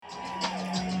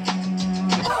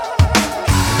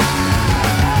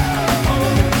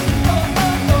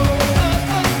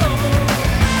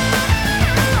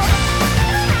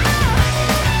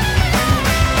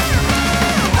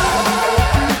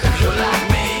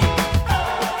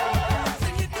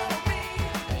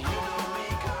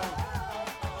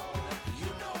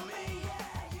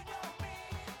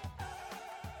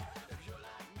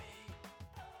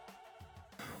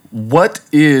What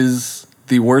is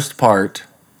the worst part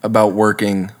about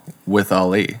working with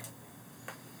Ali?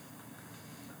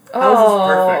 How's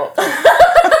this perfect?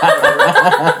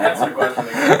 Answer the question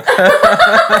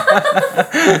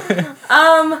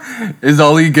again. Is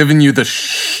Ali giving you the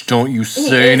shh, don't you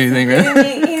say anything?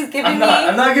 I'm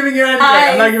not giving you anything.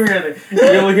 I'm not giving you anything.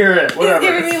 You'll hear it. Whatever.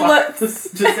 He's giving me looks.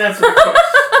 Just answer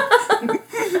the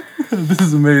question. This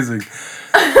is amazing.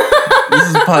 This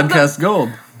is podcast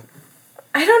gold.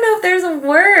 I don't know if there's a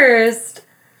worst.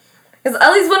 Because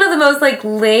Ali's one of the most, like,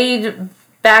 laid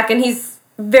back, and he's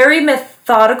very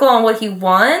methodical on what he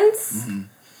wants. Mm-hmm.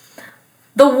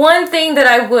 The one thing that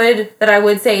I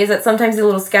would say is that sometimes he's a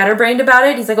little scatterbrained about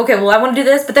it. He's like, okay, well, I want to do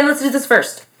this, but then let's do this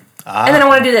first. And then I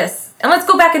want to do this. And let's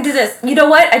go back and do this. You know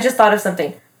what? I just thought of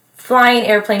something. Flying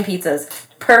airplane pizzas.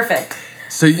 Perfect.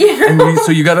 So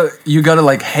you gotta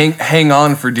like hang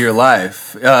on for dear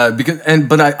life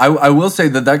but I will say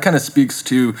that kind of speaks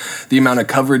to the amount of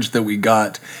coverage that we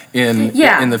got in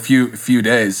the few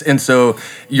days, and so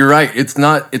you're right, it's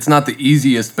not the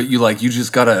easiest, but you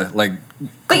just gotta like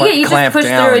you just push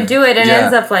through and do it, and it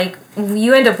ends up like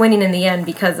you end up winning in the end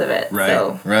because of it.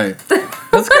 Right.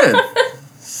 That's good.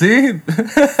 See?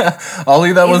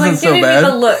 Ali, that wasn't so bad. Me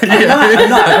the look.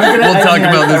 We'll talk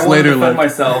about this later. I won't defend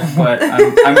myself, but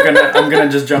I'm gonna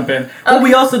just jump in. Well,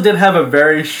 we also did have a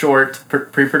very short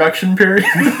pre-production period.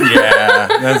 Yeah,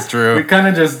 that's true. We kind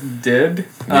of just did.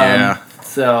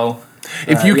 So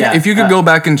if you could go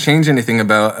back and change anything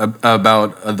about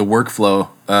the workflow,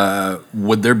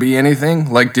 would there be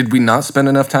anything? Like, did we not spend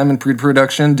enough time in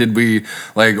pre-production? Did we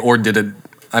or did it?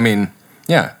 I mean,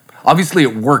 yeah. Obviously,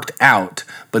 it worked out,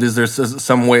 but is there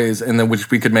some ways in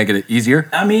which we could make it easier?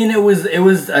 I mean, it was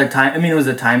a time. I mean, it was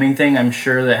a timing thing. I'm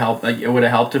sure that helped. Like, it would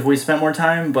have helped if we spent more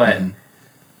time, but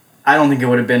I don't think it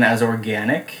would have been as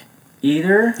organic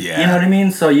either. Yeah. You know what I mean?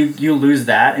 So you lose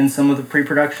that in some of the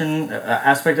pre-production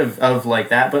aspect of like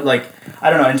that. But like,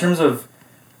 I don't know. In terms of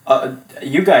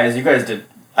you guys did,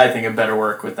 I think, a better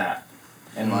work with that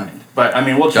in mind. But I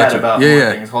mean, we'll chat about more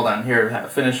things. Hold on, here,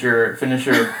 finish your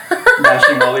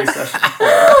bashing all these sessions.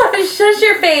 Shush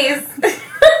your face.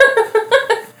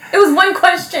 It was one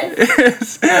question.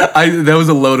 That was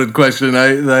a loaded question.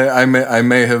 I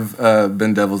may have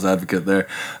been devil's advocate there,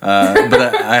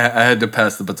 but I had to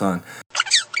pass the baton.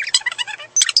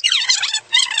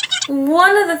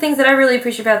 One of the things that I really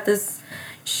appreciate about this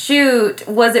shoot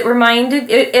was it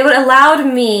allowed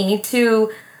me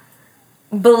to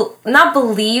not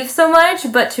believe so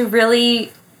much, but to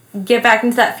really get back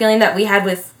into that feeling that we had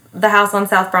with The House on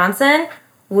South Bronson,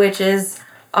 which is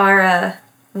our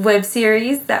web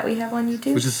series that we have on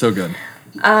YouTube. Which is so good.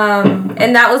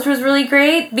 And that was really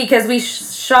great because we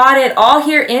shot it all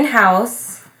here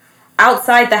in-house,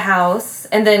 outside the house,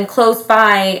 and then close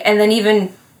by, and then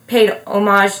even paid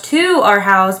homage to our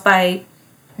house by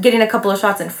getting a couple of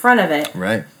shots in front of it.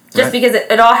 Right. Just because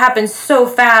it all happened so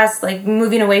fast, like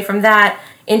moving away from that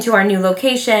into our new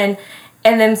location,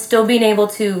 and then still being able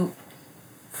to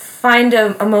find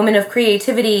a moment of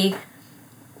creativity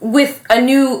with an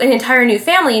entire new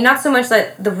family. Not so much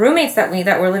that the roommates that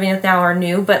we're living with now are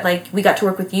new, but like we got to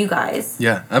work with you guys.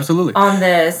 Yeah, absolutely. On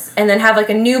this, and then have like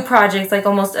a new project, like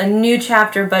almost a new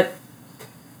chapter, but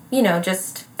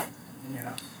just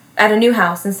at a new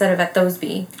house instead of at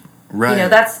Thoseby. Right.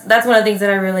 That's one of the things that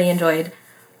I really enjoyed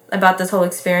about this whole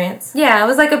experience. Yeah, it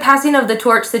was like a passing of the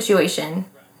torch situation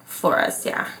for us,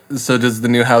 yeah. So does the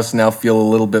new house now feel a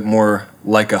little bit more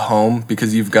like a home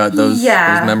because you've got those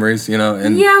memories,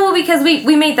 And well, because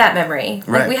we made that memory.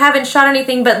 Right. Like, we haven't shot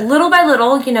anything, but little by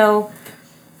little,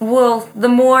 the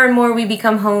more and more we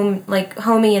become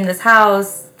homey in this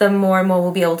house, the more and more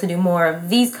we'll be able to do more of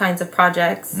these kinds of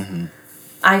projects. Mm-hmm.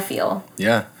 I feel.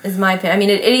 Yeah. Is my opinion. I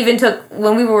mean, it even took,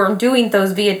 when we were doing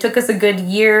Thoseby, it took us a good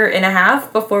year and a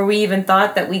half before we even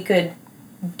thought that we could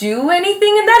do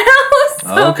anything in that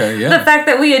house. So the fact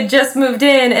that we had just moved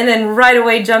in and then right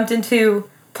away jumped into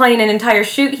playing an entire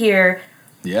shoot here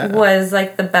was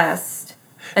like the best.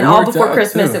 And all before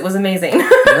Christmas, it was amazing.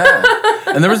 Yeah.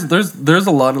 And there's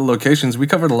a lot of locations. We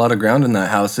covered a lot of ground in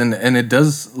that house, and it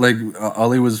does, like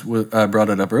Ali brought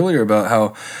it up earlier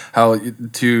about how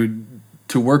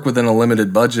to work within a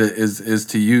limited budget is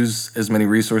to use as many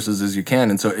resources as you can.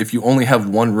 And so if you only have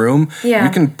one room, you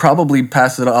can probably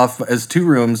pass it off as two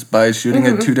rooms by shooting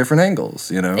at two different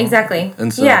angles, Exactly.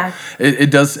 And so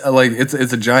it does, like, it's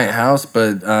a giant house,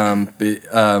 but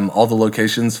all the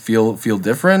locations feel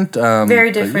different.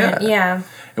 Very different, yeah.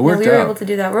 It worked out. We were able to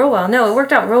do that real well. No, it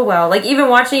worked out real well. Like, even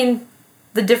watching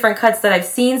the different cuts that I've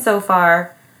seen so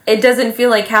far, it doesn't feel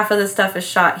like half of the stuff is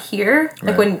shot here.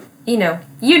 Like, when You know.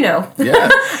 Yeah.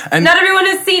 And not everyone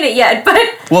has seen it yet, but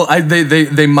well,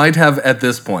 they might have at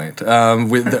this point.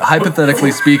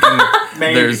 Hypothetically speaking,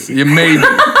 Maybe. there's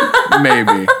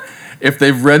maybe. If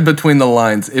they've read between the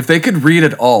lines, if they could read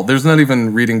it all, there's not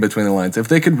even reading between the lines. If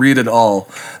they could read it all,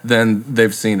 then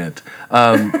they've seen it.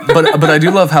 But I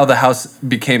do love how the house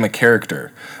became a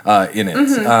character in it,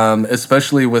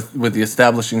 especially with the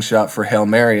establishing shot for Hail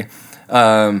Mary.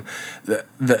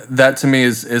 That to me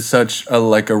is such a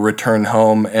return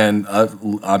home, and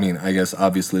I mean, I guess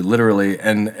obviously literally,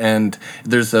 and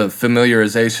there's a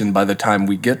familiarization by the time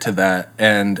we get to that,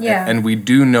 and we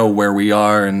do know where we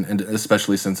are, and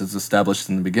especially since it's established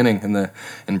in the beginning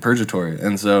in Purgatory,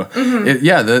 and so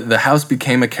the house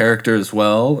became a character as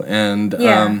well, and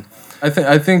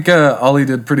I think Ollie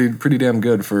did pretty damn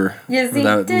good for yes, he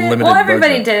that did. limited Well,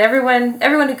 everybody budget. did.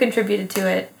 Everyone who contributed to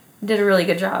it did a really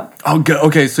good job. Oh,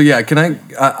 okay. So yeah, can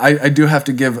I do have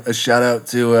to give a shout out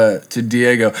to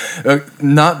Diego,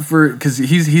 not because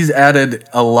he's added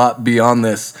a lot beyond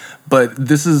this, but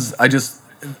this is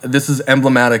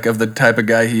emblematic of the type of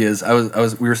guy he is.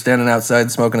 We were standing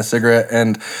outside smoking a cigarette,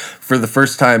 and for the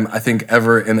first time I think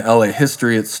ever in LA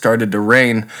history, it started to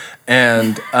rain,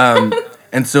 and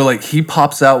and so he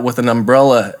pops out with an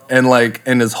umbrella and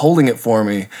is holding it for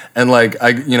me, and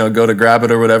I go to grab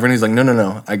it or whatever, and he's like,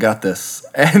 no, I got this.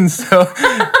 And so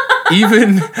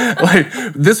even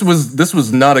this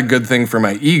was not a good thing for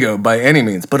my ego by any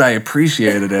means, but I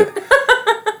appreciated it.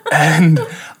 And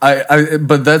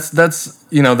but that's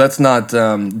not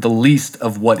the least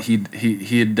of what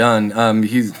he had done.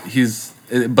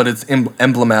 But it's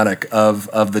emblematic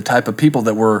of the type of people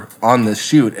that were on this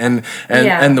shoot, and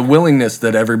the willingness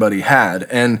that everybody had,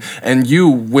 and you,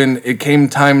 when it came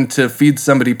time to feed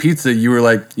somebody pizza, you were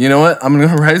like, you know what, I'm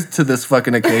gonna rise to this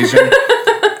fucking occasion,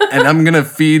 and I'm gonna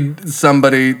feed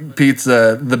somebody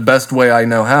pizza the best way I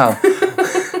know how.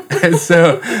 And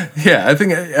so yeah,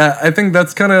 I think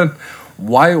that's kind of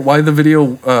why the video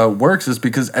works, is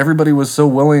because everybody was so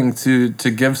willing to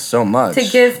give so much. To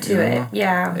give to it,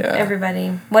 yeah. Everybody,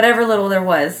 whatever little there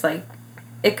was,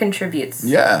 it contributes.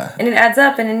 Yeah. And it adds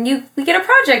up, and then we get a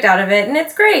project out of it, and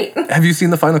it's great. Have you seen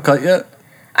the final cut yet?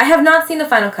 I have not seen the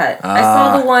final cut. I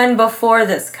saw the one before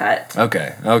this cut.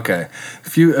 Okay.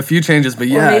 A few changes, but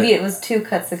Or maybe it was 2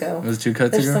 cuts ago. It was 2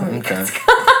 cuts There's ago? so many Okay. cuts.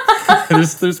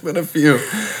 There's been a few.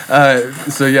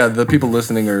 So yeah, the people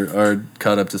listening are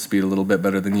caught up to speed a little bit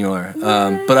better than you are.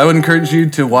 But I would encourage you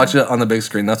to watch it on the big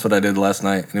screen. That's what I did last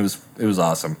night, and it was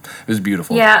awesome. It was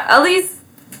beautiful. Yeah, Elise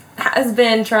has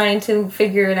been trying to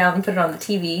figure it out and put it on the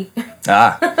TV.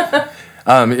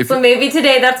 So maybe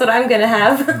today that's what I'm gonna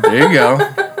have. There you go.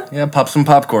 Yeah, pop some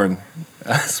popcorn.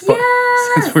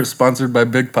 Since we're sponsored by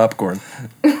Big Popcorn.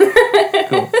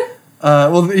 Cool.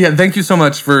 Well, yeah. Thank you so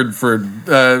much for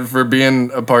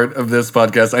being a part of this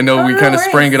podcast. I know we kind of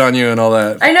sprang it on you and all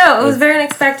that. I know it was very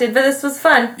unexpected, but this was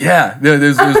fun. Yeah, it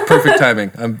was perfect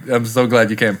timing. I'm so glad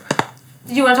you came.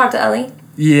 Did you want to talk to Ellie?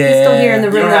 Yeah. He's still here in the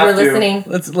room that we're listening.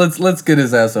 Let's get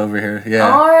his ass over here.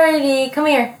 Yeah. Alrighty, come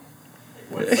here.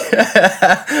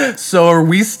 So are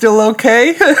we still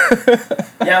okay?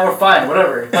 Yeah, we're fine.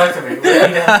 Whatever. Talk to me.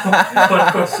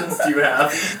 What questions do you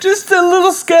have? Just a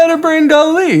little scatterbrained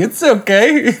Ali. It's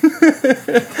okay.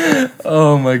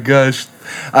 Oh my gosh.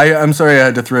 I'm sorry I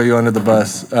had to throw you under the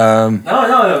bus.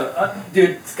 No.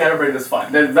 Dude, scatterbrained is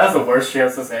fine. That's the worst she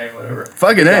has to say. Whatever.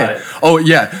 Fucking Got A. it. Oh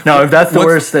yeah. No, if that's the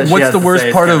worst that she what's has the to worst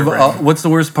say, part of scatterbrained. what's the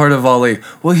worst part of Ali?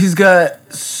 Well, he's got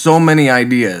so many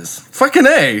ideas. Fucking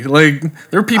A. There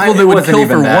are people that would kill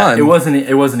for one. It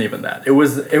wasn't even that. It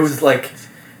was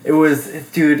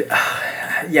dude.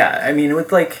 Yeah, I mean, with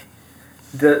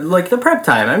the prep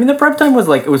time. I mean, the prep time was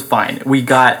it was fine. We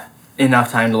got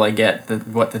enough time to get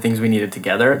the things we needed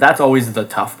together. That's always the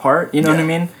tough part. You know what I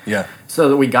mean? Yeah. So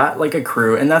that we got a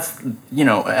crew, and that's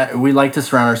we like to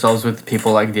surround ourselves with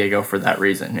people like Diego for that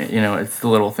reason. It's the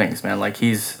little things, man.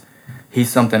 He's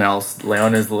something else.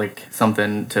 Leon is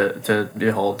something to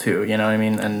behold too. You know what I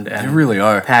mean? And They really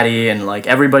are. Patty and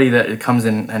everybody that comes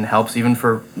in and helps, even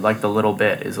for the little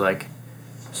bit, is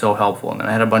so helpful. And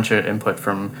I had a bunch of input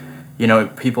from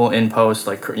people in post,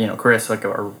 Chris,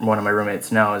 or one of my roommates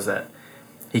now, is that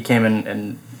he came in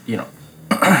and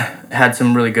had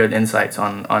some really good insights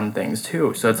on things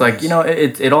too. So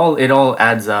it's it all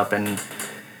adds up, and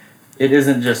it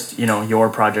isn't just your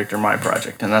project or my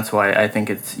project, and that's why I think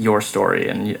it's your story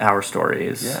and our story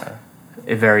is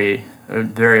a very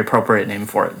appropriate name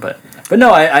for it. But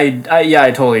no,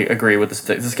 I totally agree with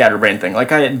the scatterbrain thing.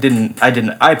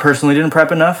 I personally didn't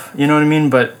prep enough. You know what I mean?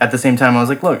 But at the same time, I was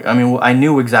like, look, I mean, I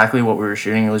knew exactly what we were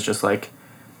shooting. It was just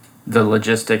the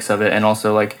logistics of it, and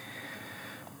also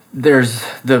there's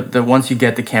the once you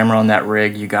get the camera on that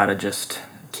rig, you gotta just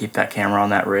keep that camera on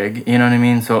that rig. You know what I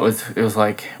mean? So it was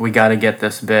like we gotta get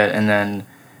this bit, and then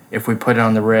if we put it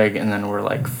on the rig, and then we're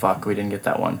like, fuck, we didn't get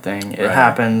that one thing. It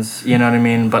happens. You know what I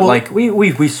mean? But like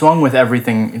we swung with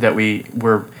everything that we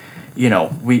were, you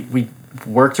know, we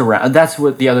worked around. That's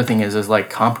what the other thing is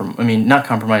like I mean, not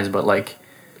compromise, but like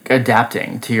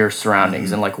adapting to your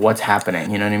surroundings and like what's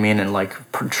happening, you know what I mean, and like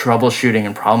troubleshooting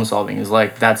and problem solving is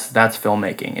like that's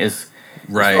filmmaking is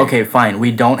right. Okay, fine,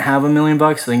 we don't have $1 million,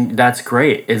 then that's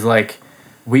great. Is like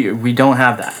we don't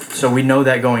have that, so we know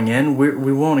that going in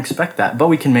we won't expect that, but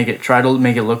we can try to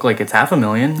make it look like it's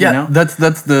 $500,000. Yeah, you know?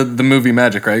 that's the movie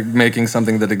magic, right? Making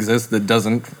something that exists that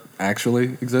doesn't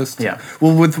actually exist. Yeah.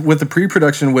 Well, with the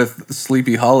pre-production with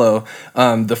Sleepy Hollow,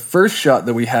 the first shot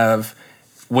that we have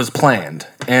was planned,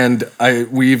 and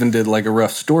we even did like a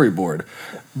rough storyboard,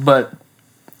 but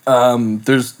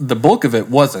there's the bulk of it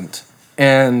wasn't,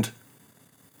 and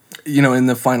you know, in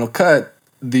the final cut,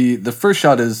 the first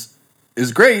shot is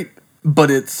great, but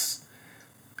it's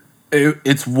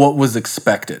what was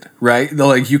expected, right?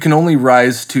 Like you can only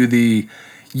rise to the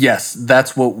yes,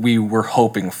 that's what we were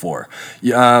hoping for.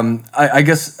 I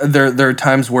guess there are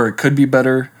times where it could be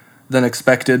better than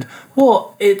expected.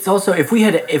 Well, it's also if we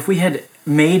had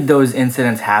made those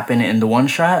incidents happen in the one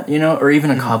shot, you know, or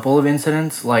even a couple of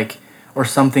incidents, like, or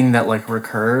something that like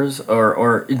recurs,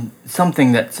 or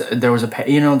something that there was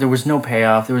there was no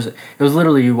payoff. It was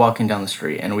literally you walking down the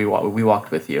street and we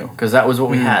walked with you because that was what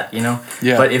we had, you know.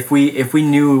 Yeah. But if we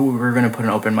knew we were gonna put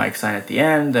an open mic sign at the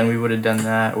end, then we would have done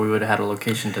that. We would have had a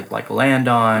location to like land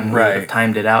on. Right. We would have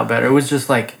timed it out better. It was just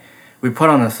like. We put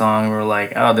on the song and we're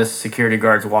like, oh, this security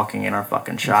guard's walking in our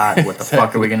fucking shot. What the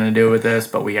fuck are we going to do with this?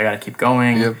 But we got to keep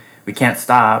going. Yep. We can't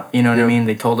stop. You know what I mean?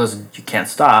 They told us you can't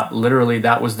stop. Literally,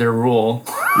 that was their rule.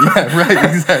 Yeah,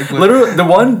 right, exactly. Literally, the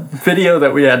one video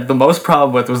that we had the most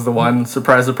problem with was the one,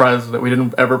 surprise, surprise, that we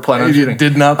didn't ever plan on shooting.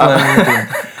 Did not plan anything.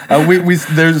 We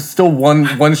there's still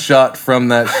one shot from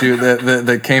that shoot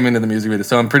that came into the music video,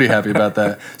 so I'm pretty happy about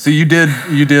that. So you did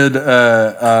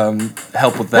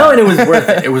help with that. No, and it was worth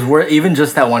it. It was worth even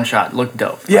just that one shot. Looked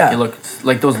dope. Yeah, like, it looked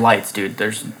like those lights, dude.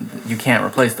 You can't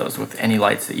replace those with any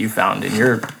lights that you found in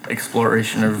your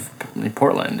exploration of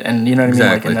Portland, and you know what I mean.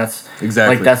 Like, and that's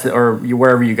exactly like that's or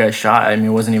wherever you guys shot. I mean, it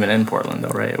wasn't even in Portland though,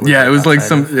 right? It was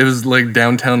it was like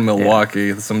downtown Milwaukee.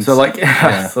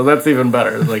 Yeah. So that's even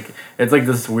better. It's like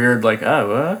this weird what?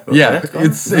 Yeah,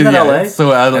 it's in LA. It's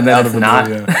so out of the not.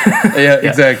 blue, yeah. Yeah,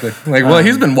 exactly. Like, well,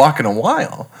 he's been walking a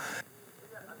while.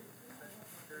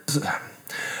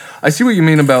 I see what you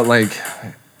mean about like.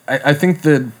 I think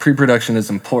that pre-production is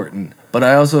important, but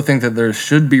I also think that there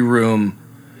should be room.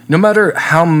 No matter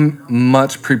how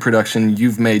much pre-production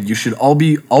you've made, you should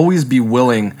always be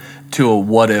willing to a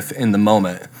what if in the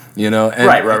moment. You know, and,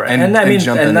 right. And I mean,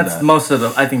 and that's that. most of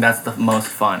the. I think that's the most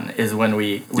fun is when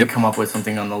we come up with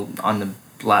something on the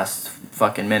last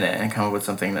fucking minute and come up with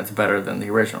something that's better than the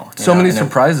original. So many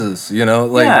surprises, you know,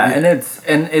 like and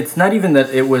it's not even that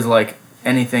it was like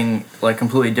anything like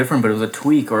completely different, but it was a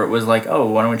tweak, or it was like, oh,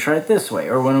 why don't we try it this way,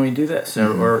 or why don't we do this,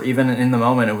 or even in the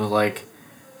moment it was like,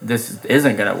 this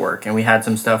isn't gonna work, and we had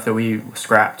some stuff that we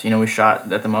scrapped. You know, we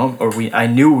shot at the moment, or I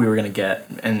knew we were gonna get,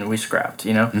 and we scrapped.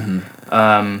 You know,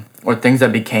 or things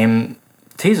that became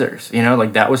teasers. You know,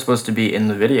 like that was supposed to be in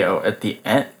the video at the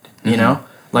end. You know,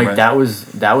 like that was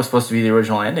supposed to be the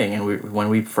original ending. And when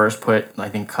we first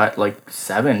cut like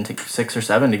 6 or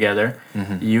 7 together,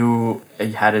 you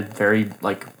had a very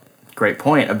like great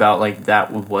point about like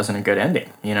that wasn't a good ending.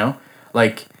 You know,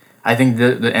 like. I think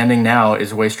the ending now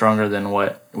is way stronger than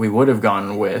what we would have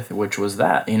gone with, which was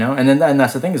that, you know? And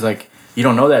that's the thing is like, you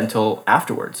don't know that until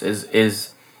afterwards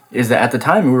is that at the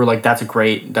time we were like, that's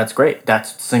great. That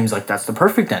seems like that's the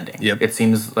perfect ending. Yep. It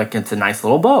seems like it's a nice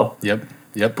little bow.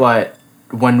 Yep. But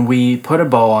when we put a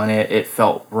bow on it, it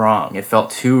felt wrong. It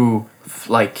felt too,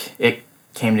 like, it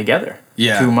came together.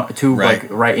 Yeah. Too like,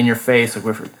 right in your face. Like,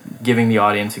 we're giving the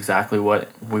audience exactly what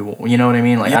we want. You know what I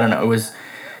mean? Like, I don't know.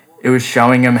 It was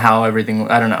showing him how everything.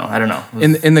 I don't know.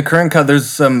 In the current cut, there's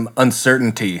some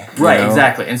uncertainty. Right, know?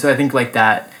 exactly. And so I think like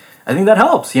that. I think that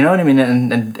helps. You know what I mean?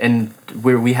 And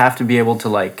we have to be able to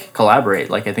like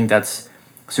collaborate. Like I think that's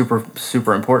super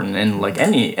super important in like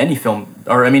any film,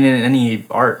 or I mean in any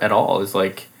art at all, is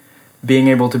like being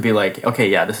able to be like,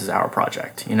 okay, yeah, this is our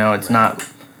project. You know, it's not.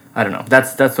 I don't know.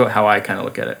 That's how I kind of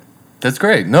look at it. That's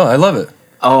great. No, I love it.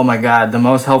 Oh my god, the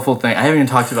most helpful thing. I haven't even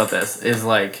talked about this. Is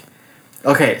like.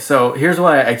 Okay, so here's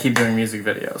why I keep doing music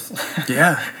videos.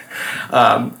 Yeah.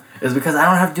 Is because I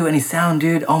don't have to do any sound,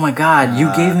 dude. Oh my god,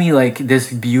 you gave me like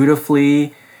this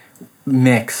beautifully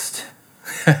mixed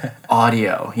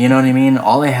audio. You know what I mean?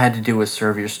 All they had to do was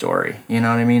serve your story. You know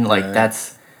what I mean? Like,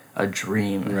 that's a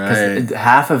dream. Because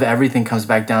half of everything comes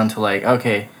back down to, like,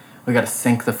 okay, we got to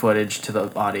sync the footage to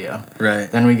the audio. Right.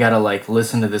 Then we got to, like,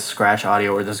 listen to this scratch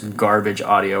audio or this garbage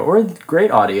audio or great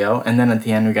audio. And then at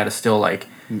the end, we got to still, like,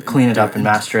 clean it up and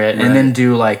master it. And then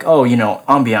do, like, oh, you know,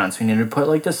 ambiance. We need to put,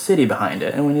 like, the city behind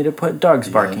it. And we need to put dogs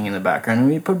barking in the background. And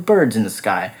we need to put birds in the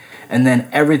sky. And then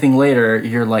everything later,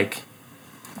 you're, like,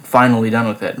 finally done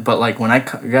with it. But, like, when I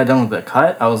got done with the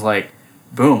cut, I was like,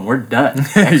 boom, we're done.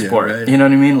 Export. You know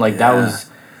what I mean? Like, that was...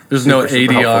 There's no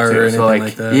ADR or anything so,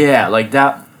 like that. Yeah, like,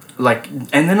 that... Like,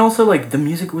 and then also, like, the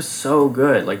music was so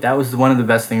good. Like, that was one of the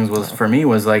best things was for me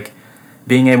was, like,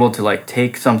 being able to, like,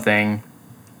 take something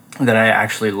that I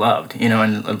actually loved, you know,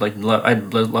 and, like, I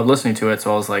love listening to it.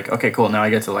 So I was like, okay, cool. Now I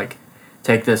get to, like,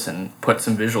 take this and put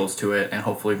some visuals to it. And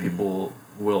hopefully people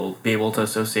will be able to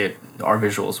associate our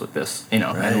visuals with this, you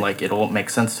know, and, like, it'll make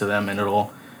sense to them and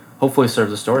it'll hopefully serve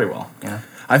the story well, you know.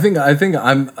 I think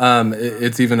I'm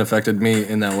it's even affected me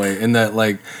in that way, in that,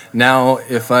 like, now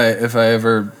if I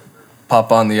ever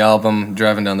pop on the album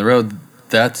driving down the road,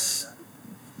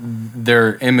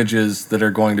 they're images that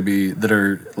are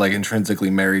like intrinsically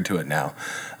married to it now.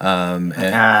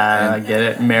 I get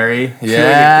it, Mary.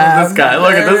 Yeah, look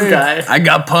at this guy. I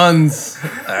got puns.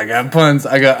 I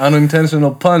got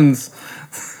unintentional puns.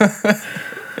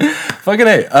 Fucking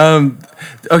A.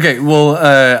 Okay, well,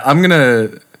 I'm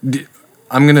gonna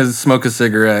smoke a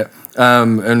cigarette,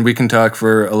 and we can talk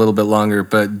for a little bit longer.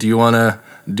 But do you want to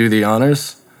do the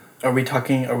honors? Are we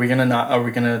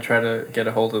gonna try to get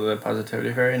a hold of the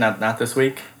Positivity Fairy? Not this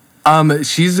week.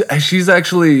 She's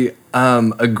actually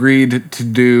agreed to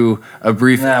do a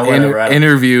brief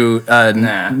interview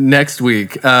next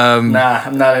week. I'm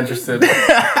not interested.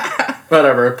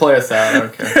 Whatever, play us out. I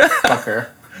don't care. Fuck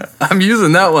her. I'm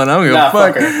using that one. I don't give a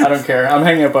fuck. Fuck her. I don't care. I'm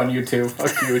hanging up on YouTube.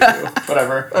 Fuck you too.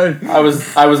 Whatever. I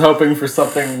was hoping for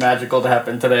something magical to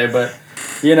happen today, but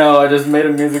you know, I just made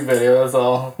a music video. That's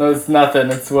all. No, it's nothing.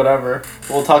 It's whatever.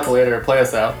 We'll talk later. Play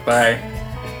us out. Bye.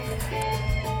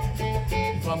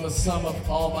 From the sum of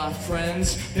all my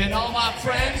friends, then all my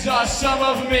friends are some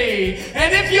of me.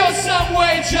 And if you're some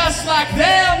way just like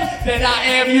them, then I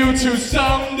am you to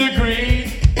some degree.